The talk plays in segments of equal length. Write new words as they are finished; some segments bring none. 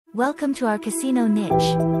Welcome to our casino niche.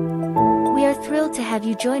 We are thrilled to have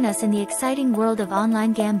you join us in the exciting world of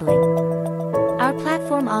online gambling. Our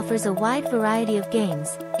platform offers a wide variety of games,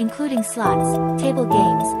 including slots, table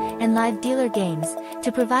games, and live dealer games,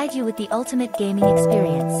 to provide you with the ultimate gaming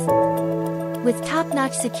experience. With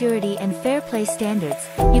top-notch security and fair play standards,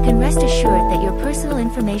 you can rest assured that your personal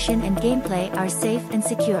information and gameplay are safe and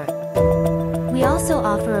secure. We also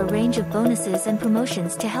offer a range of bonuses and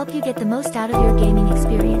promotions to help you get the most out of your gaming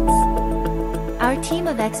experience. Our team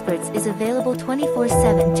of experts is available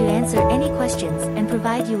 24/7 to answer any questions and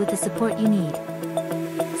provide you with the support you need.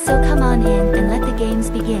 So come on in and let the games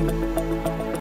begin.